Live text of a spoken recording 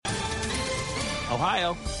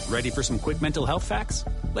Ohio, ready for some quick mental health facts?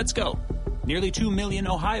 Let's go. Nearly 2 million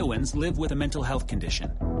Ohioans live with a mental health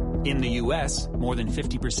condition. In the U.S., more than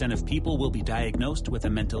 50% of people will be diagnosed with a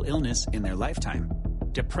mental illness in their lifetime.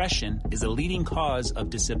 Depression is a leading cause of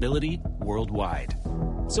disability worldwide.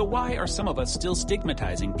 So why are some of us still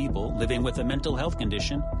stigmatizing people living with a mental health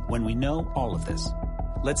condition when we know all of this?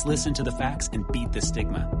 Let's listen to the facts and beat the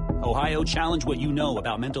stigma. Ohio, challenge what you know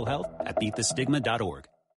about mental health at beatthestigma.org.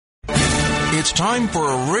 It's time for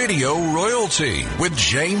Radio Royalty with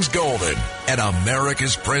James Golden and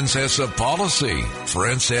America's Princess of Policy,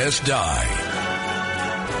 Princess Di.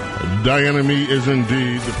 Diana Me is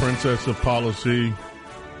indeed the Princess of Policy.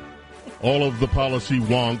 All of the policy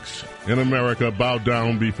wonks in America bow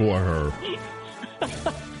down before her.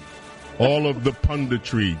 All of the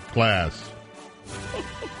punditry class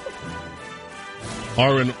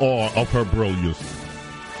are in awe of her brilliance.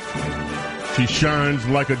 She shines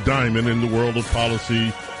like a diamond in the world of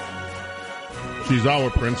policy. She's our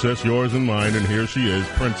princess, yours and mine, and here she is,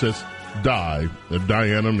 Princess Di,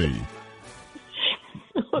 Diana Me.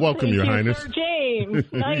 Welcome, Your Highness. Sir James,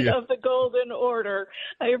 Knight of the Golden Order.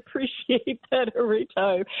 I appreciate that every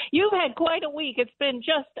time. You've had quite a week. It's been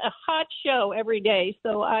just a hot show every day,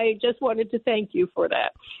 so I just wanted to thank you for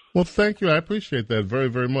that. Well, thank you. I appreciate that very,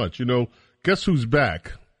 very much. You know, guess who's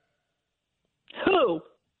back? Who?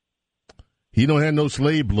 He don't have no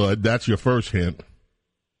slave blood. That's your first hint.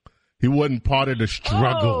 He wasn't part of the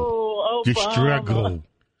struggle. Oh, the Obama. struggle.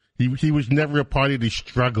 He was never a part of the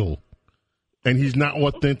struggle. And he's not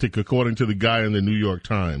authentic, according to the guy in the New York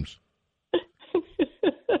Times.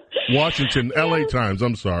 Washington, L.A. Times,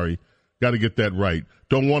 I'm sorry. Got to get that right.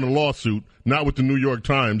 Don't want a lawsuit. Not with the New York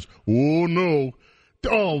Times. Oh, no.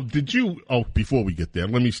 Oh, before we get there,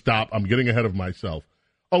 let me stop. I'm getting ahead of myself.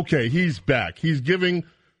 Okay, he's back. He's giving...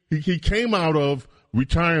 He came out of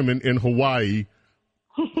retirement in Hawaii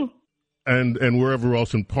and wherever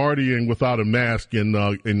else and partying without a mask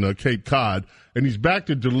in Cape Cod, and he's back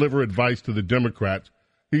to deliver advice to the Democrats.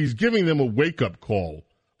 He's giving them a wake-up call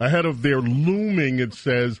ahead of their looming, it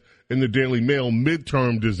says in the Daily Mail,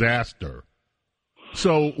 midterm disaster.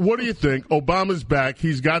 So what do you think? Obama's back.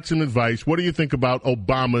 He's got some advice. What do you think about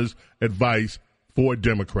Obama's advice for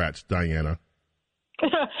Democrats, Diana?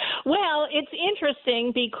 Well, it's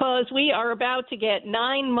interesting because we are about to get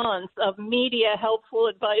 9 months of media helpful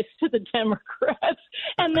advice to the Democrats.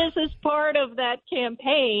 And this is part of that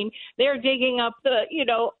campaign. They're digging up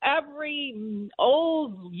every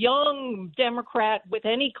old, young Democrat with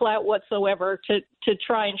any clout whatsoever to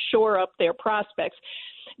try and shore up their prospects.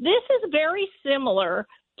 This is very similar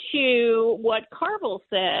to what Carville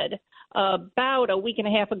said about a week and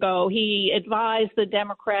a half ago. He advised the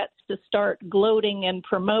Democrats to start gloating and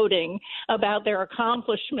promoting about their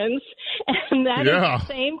accomplishments. And that is the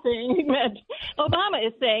same thing that Obama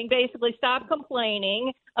is saying. Basically, stop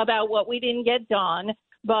complaining about what we didn't get done,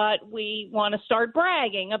 but we want to start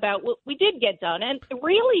bragging about what we did get done. And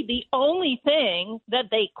really the only thing that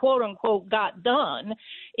they, quote unquote, got done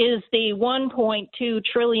is the $1.2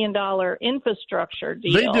 trillion infrastructure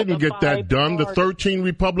deal. They didn't get that done. The 13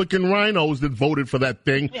 Republican rhinos that voted for that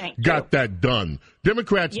thing got that done.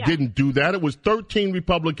 Democrats didn't do that. It was 13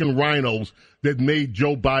 Republican rhinos that made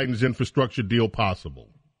Joe Biden's infrastructure deal possible.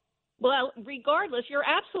 Well, regardless, you're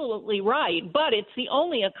absolutely right, but it's the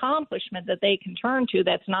only accomplishment that they can turn to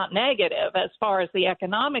that's not negative as far as the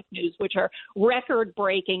economic news, which are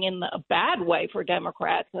record-breaking in a bad way for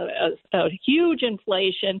Democrats, a huge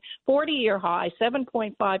inflation, 40-year high,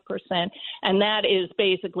 7.5%, and that is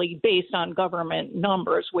basically based on government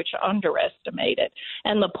numbers, which underestimate it,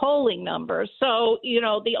 and the polling numbers. So,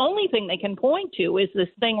 the only thing they can point to is this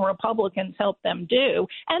thing Republicans helped them do,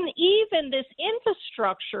 and even this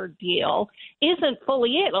infrastructure deal isn't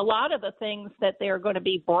fully it. A lot of the things that they're going to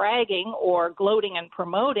be bragging or gloating and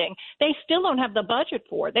promoting, they still don't have the budget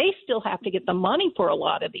for. They still have to get the money for a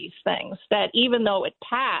lot of these things that even though it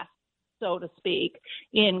passed, so to speak,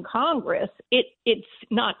 in Congress, it's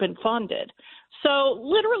not been funded. So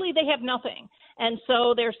literally they have nothing. And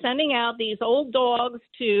so they're sending out these old dogs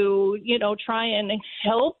to, try and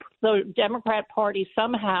help the Democrat Party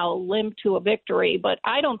somehow limp to a victory. But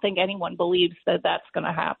I don't think anyone believes that that's going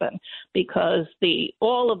to happen because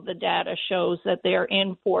all of the data shows that they're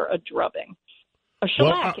in for a drubbing, a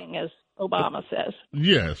shellacking, as Obama says.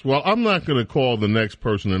 Yes. Well, I'm not going to call the next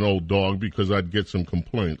person an old dog because I'd get some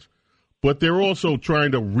complaints. But they're also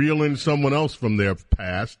trying to reel in someone else from their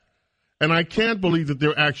past. And I can't believe that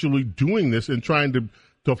they're actually doing this and trying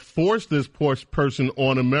to force this poor person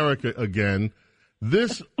on America again.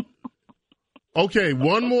 Okay,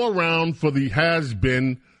 one more round for the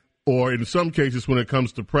has-been or in some cases when it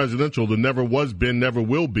comes to presidential, the never was been, never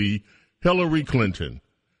will be, Hillary Clinton.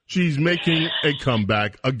 She's making a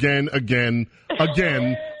comeback again, and again.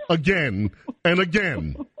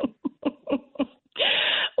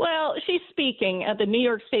 Well, she's speaking at the New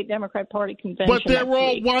York State Democrat Party convention.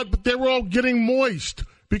 But they're all getting moist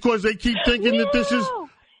because they keep thinking that this is.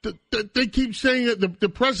 They keep saying that the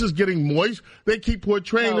press is getting moist. They keep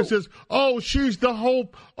portraying it says, "Oh, she's the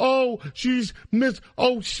hope. Oh, she's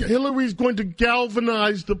Hillary's going to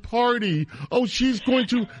galvanize the party. Oh, she's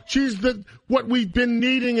what we've been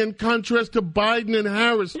needing in contrast to Biden and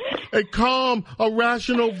Harris, a calm, a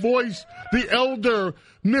rational voice. The elder,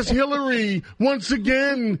 Miss Hillary, once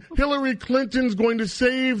again, Hillary Clinton's going to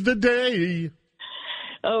save the day."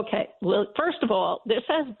 Okay. Well, first of all, this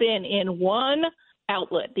has been in one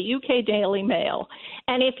outlet, the UK Daily Mail.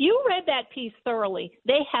 And if you read that piece thoroughly,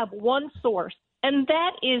 they have one source, and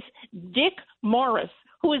that is Dick Morris,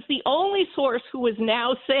 who is the only source who is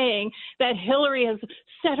now saying that Hillary has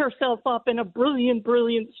set herself up in a brilliant,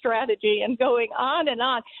 brilliant strategy and going on and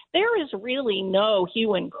on. There is really no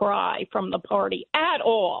hue and cry from the party at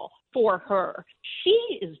all for her.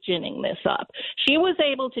 She is ginning this up. She was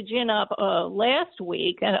able to gin up last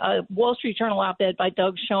week a Wall Street Journal op-ed by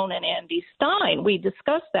Doug Schoen and Andy Stein. We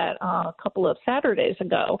discussed that a couple of Saturdays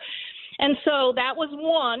ago. And so that was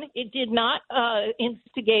one. It did not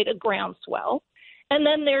instigate a groundswell. And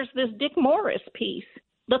then there's this Dick Morris piece.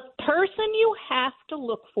 The person you have to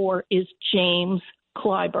look for is James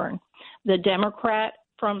Clyburn, the Democrat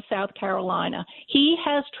from South Carolina. He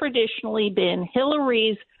has traditionally been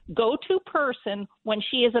Hillary's go-to person when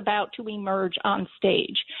she is about to emerge on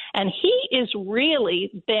stage. And he is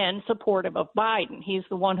really been supportive of Biden. He's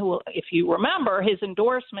the one who, if you remember, his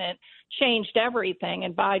endorsement changed everything,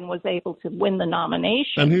 and Biden was able to win the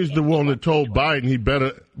nomination. And he's the one that told Biden he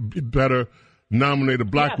better nominate a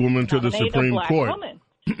black woman to the Supreme Court.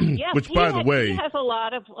 Yes, which, by the way, he has a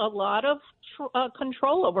lot of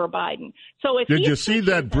control over Biden. So if did you see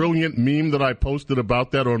that brilliant meme that I posted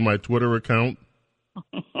about that on my Twitter account?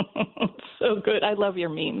 So good. I love your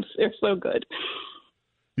memes. They're so good.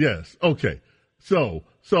 Yes. Okay. So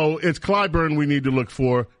it's Clyburn we need to look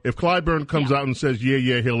for. If Clyburn comes out and says,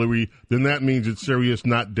 yeah, Hillary, then that means it's serious,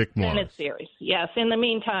 not Dick Morris. And it's serious. Yes. In the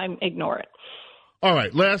meantime, ignore it. All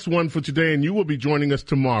right. Last one for today, and you will be joining us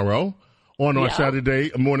tomorrow on our Saturday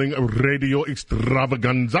morning radio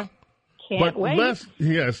extravaganza. Can't wait.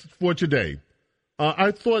 Yes, for today.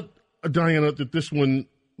 I thought, Diana, that this one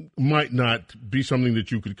might not be something that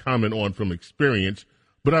you could comment on from experience,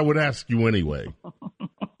 but I would ask you anyway.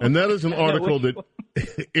 And that is an article that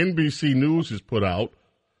NBC News has put out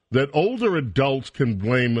that older adults can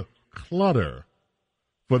blame clutter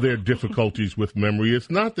for their difficulties with memory.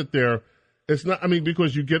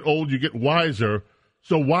 Because you get old, you get wiser.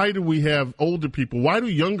 So why do we have older people? Why do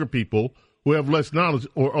younger people who have less knowledge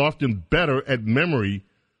are often better at memory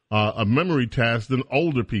task than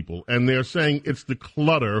older people? And they're saying it's the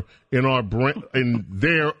clutter in our brain, in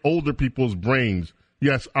their older people's brains.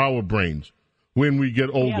 Yes, our brains when we get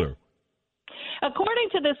older. Yeah. According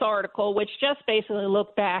to this article, which just basically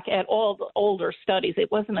looked back at all the older studies,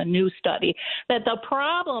 it wasn't a new study, that the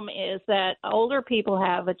problem is that older people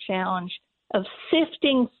have a challenge of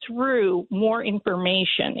sifting through more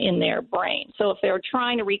information in their brain. So if they're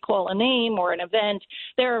trying to recall a name or an event,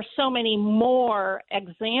 there are so many more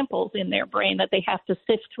examples in their brain that they have to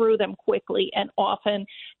sift through them quickly, and often,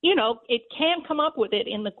 it can't come up with it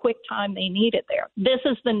in the quick time they need it there. This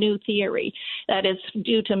is the new theory that is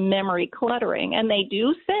due to memory cluttering. And they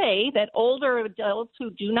do say that older adults who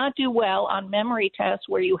do not do well on memory tests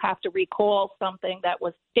where you have to recall something that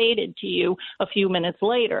was stated to you a few minutes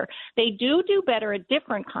later, they do better at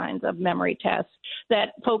different kinds of memory tests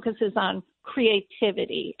that focuses on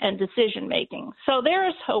creativity and decision making. So there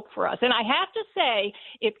is hope for us. And I have to say,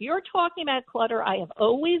 if you're talking about clutter, I have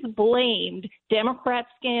always blamed Democrat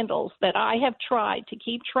scandals that I have tried to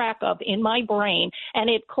keep track of in my brain, and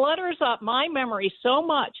it clutters up my memory so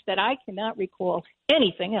much that I cannot recall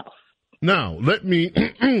anything else. Now, let me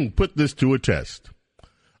put this to a test.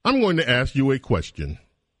 I'm going to ask you a question.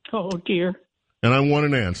 Oh, dear. And I want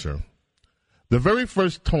an answer. The very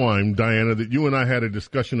first time, Diana, that you and I had a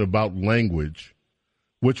discussion about language,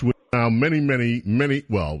 which was now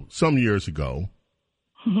some years ago,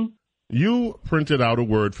 you printed out a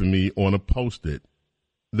word for me on a Post-it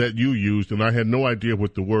that you used, and I had no idea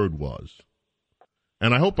what the word was.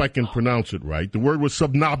 And I hope I can pronounce it right. The word was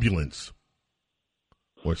somnambulance,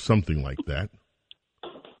 or something like that.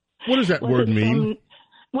 What does that word mean?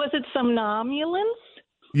 Was it somnambulance?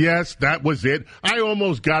 Yes, that was it. I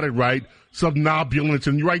almost got it right. Somnambulance,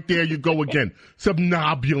 and right there you go again.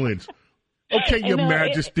 Somnambulance. Okay, Your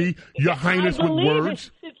Majesty, Your Highness with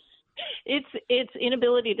words. It's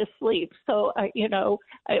inability to sleep. So,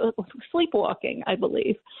 sleepwalking, I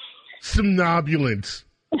believe. Somnambulance.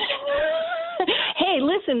 Hey,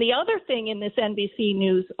 listen, the other thing in this NBC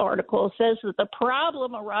News article says that the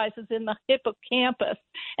problem arises in the hippocampus.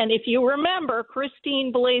 And if you remember,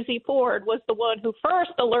 Christine Blasey Ford was the one who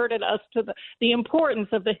first alerted us to the importance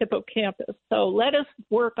of the hippocampus. So let us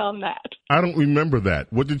work on that. I don't remember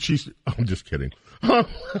that. What did she say? I'm just kidding.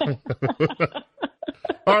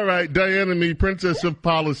 All right, Diana Me, Princess of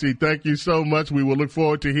Policy, thank you so much. We will look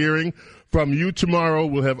forward to hearing from you tomorrow.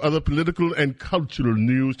 We'll have other political and cultural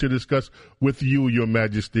news to discuss with you, Your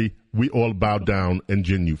Majesty. We all bow down and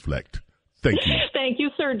genuflect. Thank you. Thank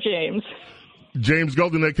you, Sir James. James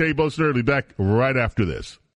Golden, a.k.a. Bo Snerdley, back right after this.